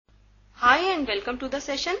Hi and welcome to the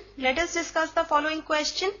session. Let us discuss the following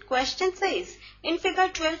question. Question says, in figure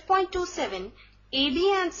 12.27,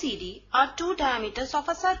 AB and CD are two diameters of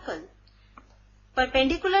a circle,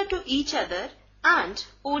 perpendicular to each other, and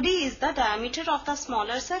OD is the diameter of the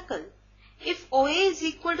smaller circle. If OA is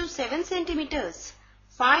equal to 7 centimeters,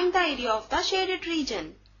 find the area of the shaded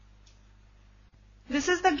region. This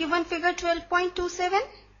is the given figure 12.27.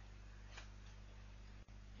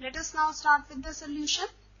 Let us now start with the solution.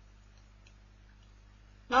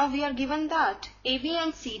 Now we are given that AB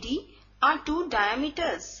and CD are two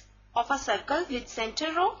diameters of a circle with center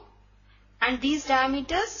O, and these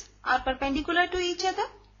diameters are perpendicular to each other,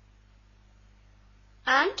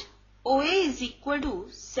 and OA is equal to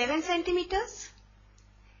 7 centimeters.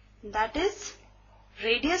 That is,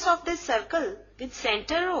 radius of this circle with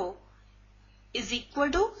center O is equal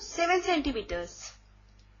to 7 centimeters.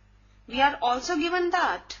 We are also given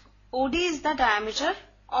that OD is the diameter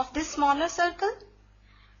of this smaller circle,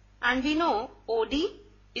 and we know OD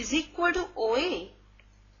is equal to OA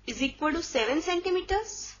is equal to 7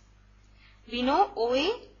 centimeters. We know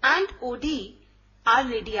OA and OD are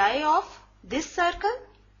radii of this circle.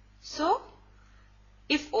 So,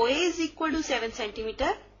 if OA is equal to 7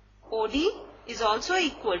 centimeter, OD is also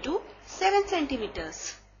equal to 7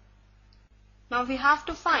 centimeters. Now we have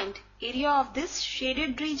to find area of this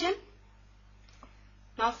shaded region.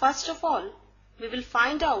 Now first of all, we will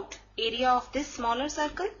find out area of this smaller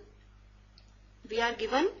circle. We are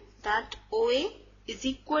given that OA is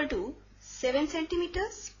equal to 7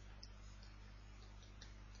 centimeters.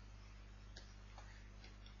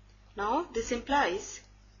 Now this implies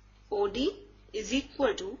OD is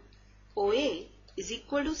equal to OA is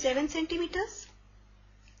equal to 7 centimeters.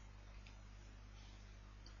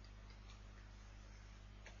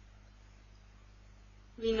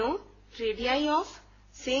 We know radii of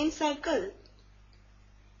same circle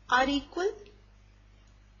are equal.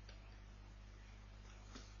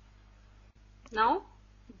 Now,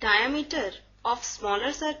 diameter of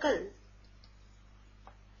smaller circle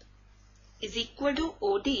is equal to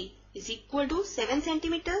OD is equal to 7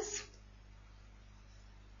 centimeters.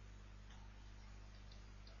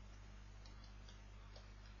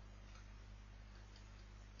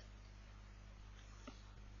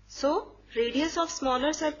 So, radius of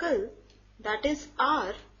smaller circle, that is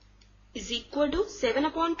R, is equal to 7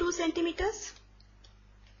 upon 2 centimeters.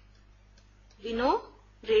 We know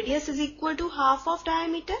radius is equal to half of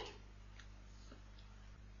diameter.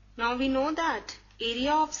 Now we know that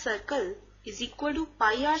area of circle is equal to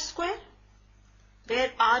pi r square,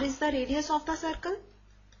 where r is the radius of the circle.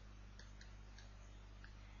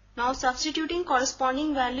 Now substituting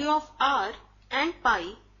corresponding value of r and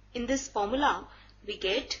pi in this formula, we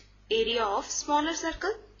get area of smaller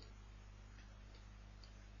circle.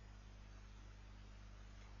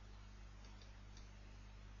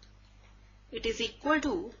 It is equal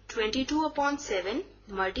to 22 upon 7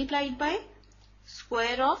 multiplied by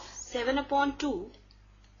square of 7 upon 2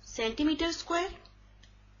 centimeter square.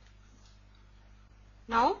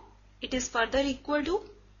 Now it is further equal to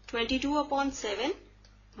 22 upon 7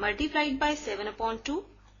 multiplied by 7 upon 2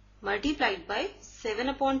 multiplied by 7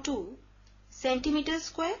 upon 2 centimeter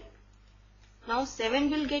square. Now 7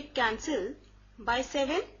 will get cancelled by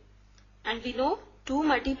 7, and we know 2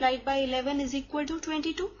 multiplied by 11 is equal to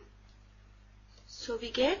 22. So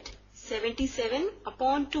we get 77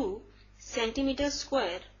 upon 2 centimeter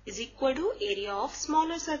square is equal to area of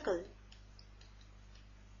smaller circle.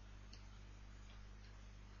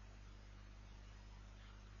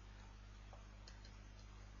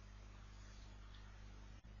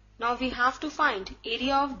 Now we have to find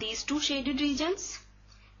area of these two shaded regions.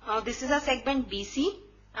 Now this is a segment BC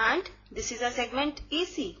and this is a segment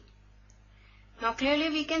AC. Now clearly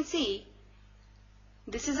we can see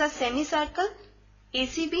this is a semicircle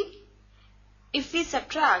ACB. If we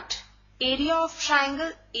subtract area of triangle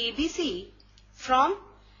ABC from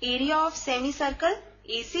area of semicircle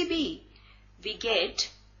ACB, we get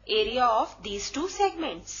area of these two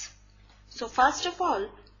segments. So first of all,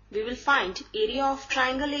 we will find area of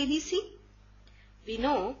triangle ABC. We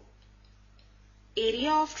know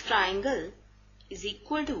area of triangle is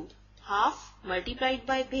equal to half multiplied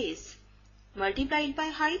by base multiplied by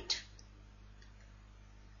height.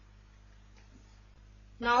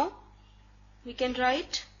 Now we can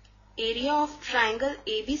write area of triangle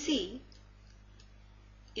ABC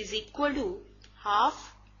is equal to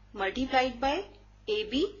half multiplied by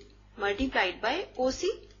AB multiplied by OC.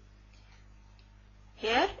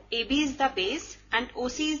 Here AB is the base and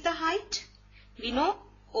OC is the height. We know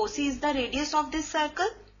OC is the radius of this circle,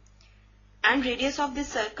 and radius of this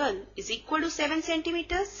circle is equal to 7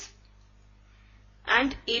 centimeters.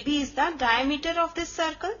 and AB is the diameter of this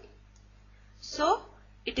circle. So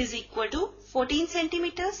it is equal to 14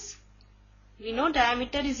 centimeters. We know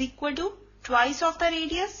diameter is equal to twice of the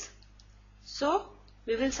radius. So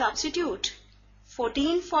we will substitute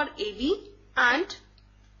 14 for AB and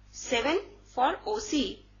 7 for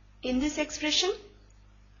OC in this expression,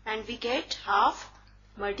 and we get half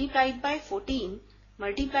multiplied by 14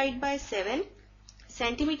 multiplied by 7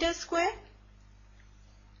 centimeters square.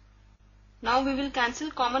 Now we will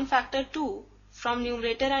cancel common factor 2 from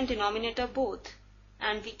numerator and denominator both,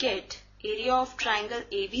 and we get area of triangle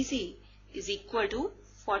ABC is equal to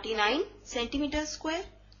 49 centimeters square.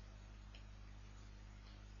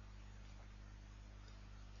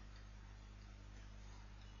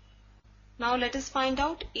 Now let us find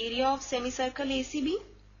out area of semicircle ACB.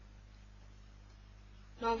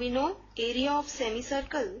 Now we know area of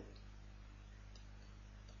semicircle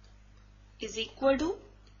is equal to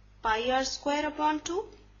pi r square upon 2.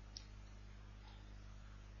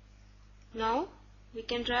 Now we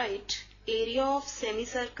can write area of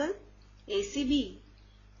semicircle ACB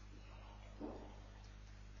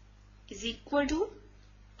is equal to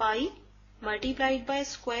pi multiplied by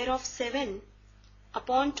square of 7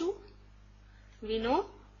 upon 2. We know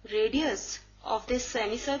radius of this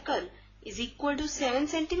semicircle is equal to 7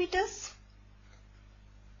 centimeters.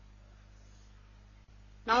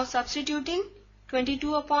 Now substituting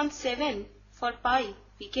 22 upon 7 for pi,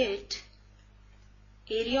 we get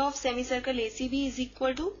area of semicircle ACB is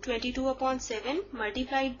equal to 22 upon 7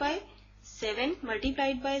 multiplied by 7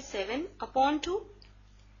 multiplied by 7 upon 2.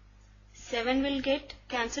 7 will get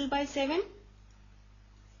cancelled by 7,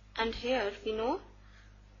 and here we know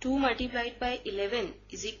 2 multiplied by 11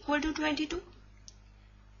 is equal to 22.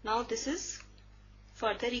 Now this is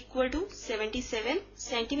further equal to 77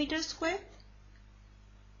 centimeters square.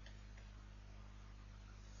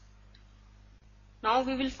 Now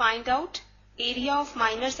we will find out area of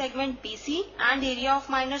minor segment BC and area of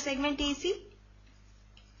minor segment AC.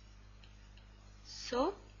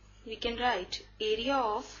 So we can write area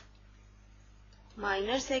of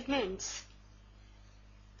minor segments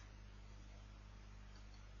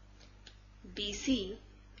BC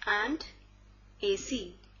and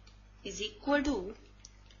AC is equal to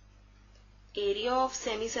area of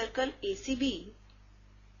semicircle ACB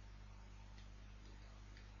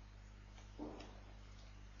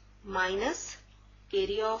minus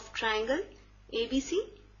area of triangle ABC.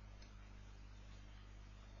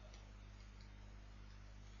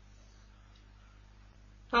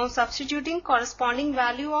 Now substituting corresponding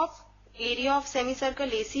value of area of semicircle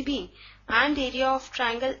ACB and area of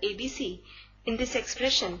triangle ABC in this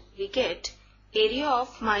expression, we get area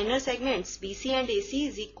of minor segments BC and AC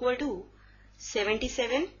is equal to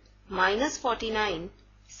 77 minus 49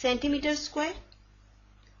 centimeters square.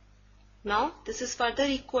 Now this is further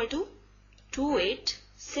equal to 28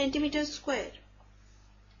 centimeters square.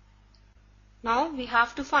 Now we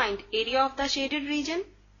have to find area of the shaded region.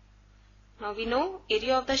 Now we know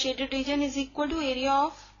area of the shaded region is equal to area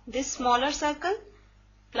of this smaller circle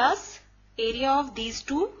plus area of these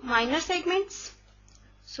two minor segments.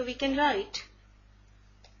 So we can write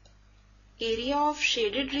area of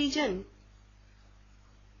shaded region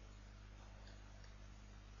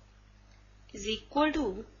is equal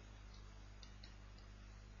to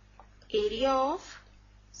area of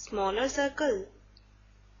smaller circle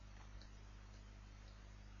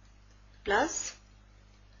plus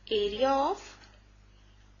area of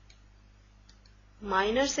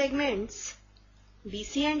minor segments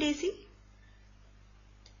BC and AC.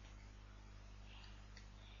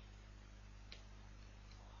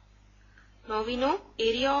 Now we know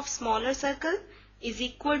area of smaller circle is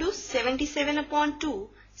equal to 77 upon 2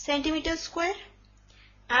 centimeters square,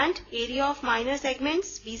 and area of minor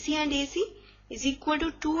segments BC and AC is equal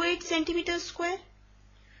to 28 centimeters square.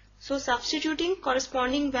 So substituting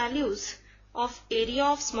corresponding values of area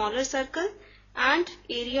of smaller circle and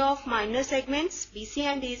area of minor segments BC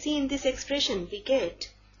and AC in this expression, we get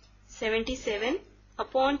 77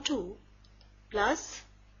 upon 2 plus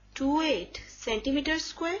 28 centimeters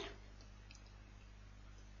square.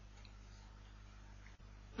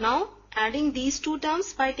 Now adding these two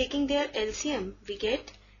terms by taking their LCM, we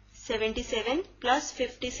get 77 plus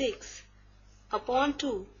 56 upon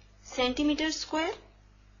 2 centimeters square.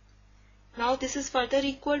 Now this is further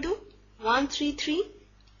equal to 133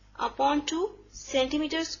 upon 2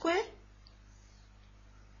 centimeters square.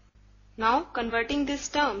 Now converting this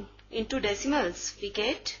term into decimals, we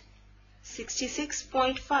get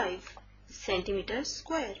 66.5 centimeters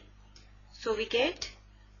square. So we get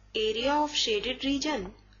area of shaded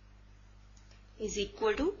region is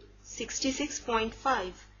equal to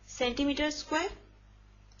 66.5 centimeters square.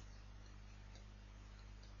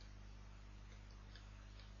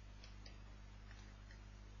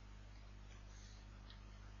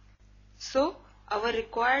 So our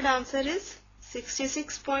required answer is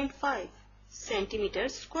 66.5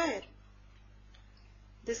 centimeters square.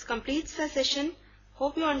 This completes the session.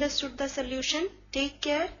 Hope you understood the solution. Take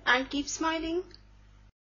care and keep smiling.